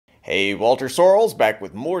Hey, Walter Sorrells back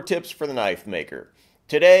with more tips for the knife maker.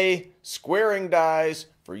 Today, squaring dies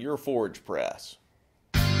for your forge press.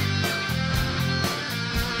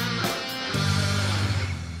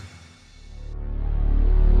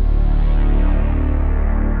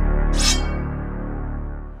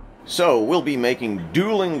 So, we'll be making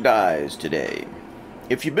dueling dies today.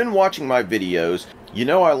 If you've been watching my videos, you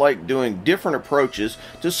know I like doing different approaches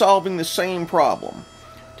to solving the same problem.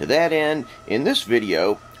 To that end, in this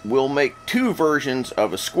video, we'll make two versions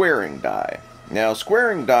of a squaring die. Now,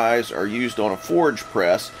 squaring dies are used on a forge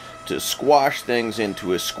press to squash things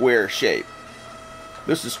into a square shape.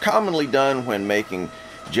 This is commonly done when making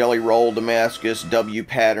jelly roll Damascus, W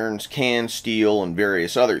patterns, canned steel, and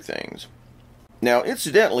various other things. Now,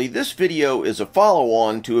 incidentally, this video is a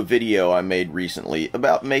follow-on to a video I made recently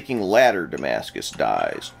about making ladder Damascus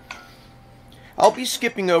dies. I'll be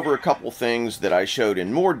skipping over a couple things that I showed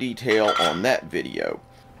in more detail on that video.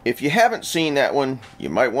 If you haven't seen that one, you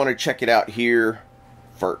might want to check it out here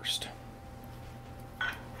first.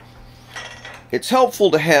 It's helpful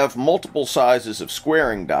to have multiple sizes of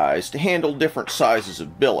squaring dies to handle different sizes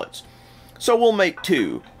of billets. So we'll make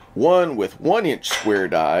two, one with 1-inch square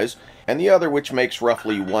dies and the other which makes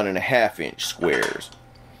roughly 1.5-inch squares.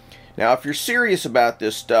 Now, if you're serious about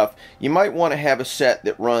this stuff, you might want to have a set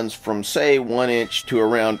that runs from, say, 1 inch to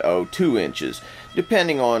around 2 inches,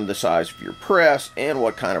 depending on the size of your press and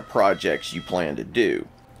what kind of projects you plan to do.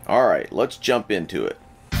 Alright, let's jump into it.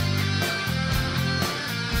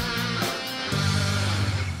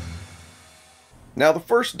 Now, the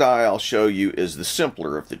first die I'll show you is the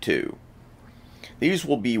simpler of the two. These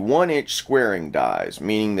will be 1-inch squaring dies,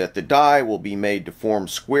 meaning that the die will be made to form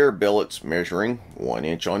square billets measuring 1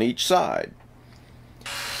 inch on each side.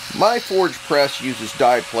 My forge press uses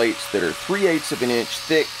die plates that are 3/8 of an inch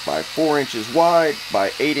thick by 4 inches wide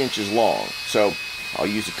by 8 inches long. So I'll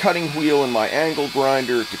use a cutting wheel and my angle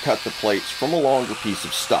grinder to cut the plates from a longer piece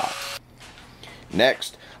of stock.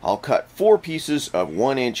 Next, I'll cut 4 pieces of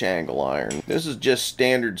 1-inch angle iron. This is just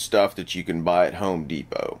standard stuff that you can buy at Home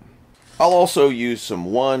Depot. I'll also use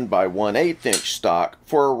some 1 by 1/8 inch stock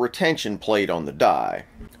for a retention plate on the die.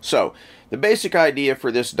 So, the basic idea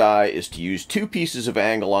for this die is to use 2 pieces of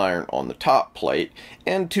angle iron on the top plate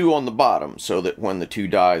and 2 on the bottom, so that when the two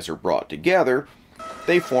dies are brought together,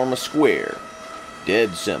 they form a square.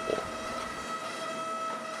 Dead simple.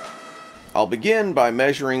 I'll begin by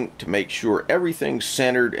measuring to make sure everything's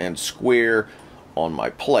centered and square on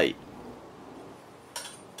my plate.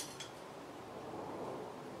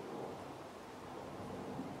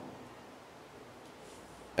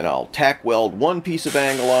 And I'll tack weld 1 piece of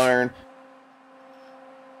angle iron,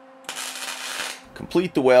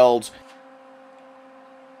 complete the welds,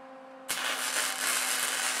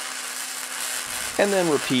 and then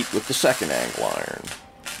repeat with the second angle iron.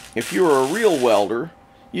 If you were a real welder,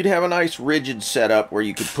 you'd have a nice rigid setup where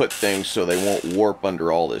you could put things so they won't warp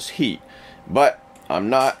under all this heat. But I'm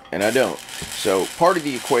not, and I don't. So part of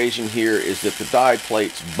the equation here is that the die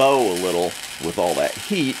plates bow a little with all that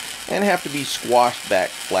heat and have to be squashed back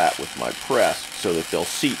flat with my press so that they'll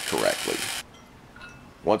seat correctly.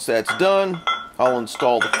 Once that's done, I'll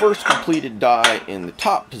install the first completed die in the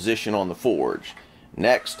top position on the forge.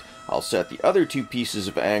 Next, I'll set the other 2 pieces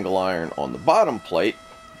of angle iron on the bottom plate,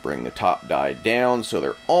 bring the top die down so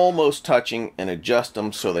they're almost touching, and adjust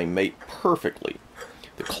them so they mate perfectly.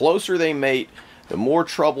 The closer they mate, the more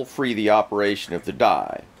trouble-free the operation of the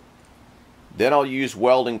die. Then I'll use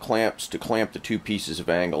welding clamps to clamp the 2 pieces of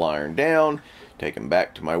angle iron down, take them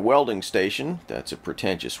back to my welding station, that's a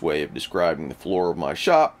pretentious way of describing the floor of my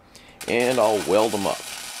shop, and I'll weld them up.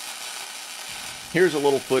 Here's a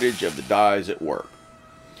little footage of the dies at work.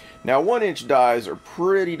 Now, 1-inch dies are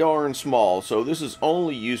pretty darn small, so this is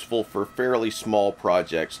only useful for fairly small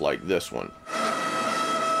projects like this one.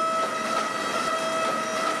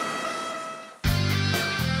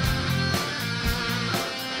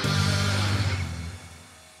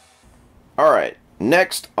 Alright,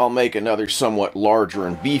 next I'll make another somewhat larger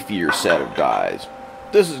and beefier set of dies.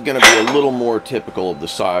 This is going to be a little more typical of the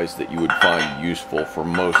size that you would find useful for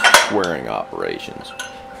most squaring operations.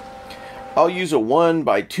 I'll use a 1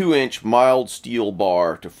 by 2 inch mild steel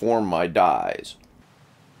bar to form my dies.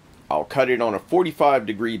 I'll cut it on a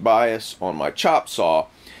 45-degree bias on my chop saw,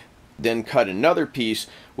 then cut another piece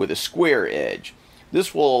with a square edge.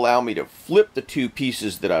 This will allow me to flip the 2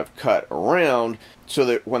 pieces that I've cut around so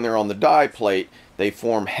that when they're on the die plate, they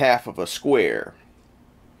form half of a square.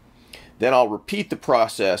 Then I'll repeat the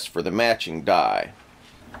process for the matching die.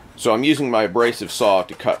 So I'm using my abrasive saw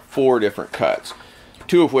to cut 4 different cuts,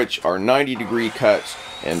 2 of which are 90-degree cuts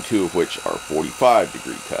and 2 of which are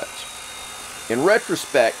 45-degree cuts. In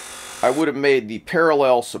retrospect, I would have made the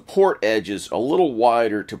parallel support edges a little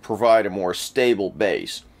wider to provide a more stable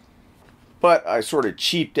base. But I sort of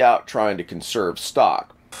cheaped out trying to conserve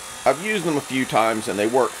stock. I've used them a few times and they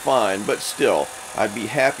work fine, but still, I'd be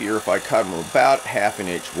happier if I cut them about ½ an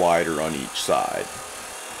inch wider on each side.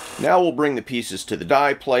 Now we'll bring the pieces to the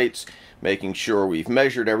die plates, making sure we've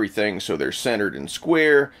measured everything so they're centered and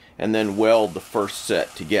square, and then weld the first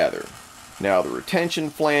set together. Now the retention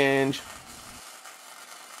flange,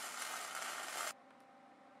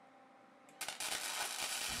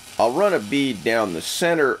 I'll run a bead down the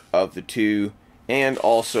center of the two and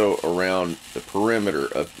also around the perimeter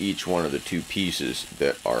of each one of the two pieces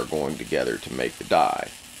that are going together to make the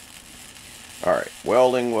die. Alright,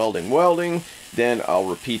 welding, welding, welding. Then I'll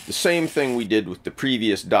repeat the same thing we did with the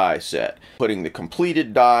previous die set, putting the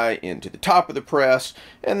completed die into the top of the press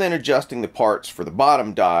and then adjusting the parts for the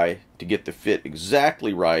bottom die to get the fit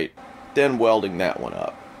exactly right, then welding that one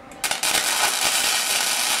up.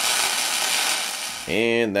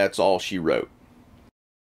 And that's all she wrote.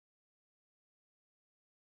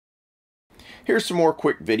 Here's some more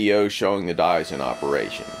quick videos showing the dies in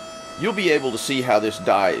operation. You'll be able to see how this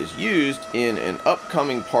die is used in an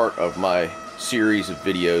upcoming part of my series of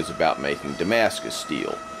videos about making Damascus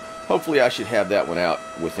steel. Hopefully I should have that one out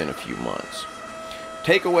within a few months.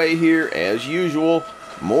 Takeaway here, as usual,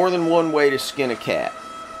 more than one way to skin a cat.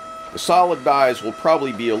 The solid dies will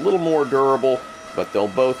probably be a little more durable, but they'll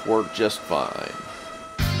both work just fine.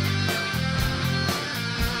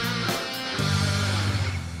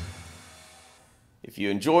 If you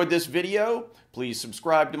enjoyed this video, please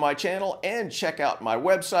subscribe to my channel and check out my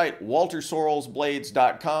website,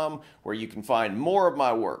 waltersorrellsblades.com, where you can find more of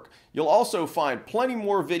my work. You'll also find plenty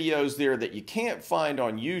more videos there that you can't find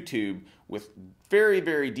on YouTube with very,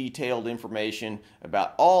 very detailed information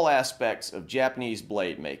about all aspects of Japanese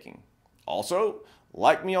blade making. Also,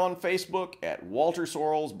 like me on Facebook at Walter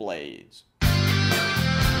Sorrells Blades.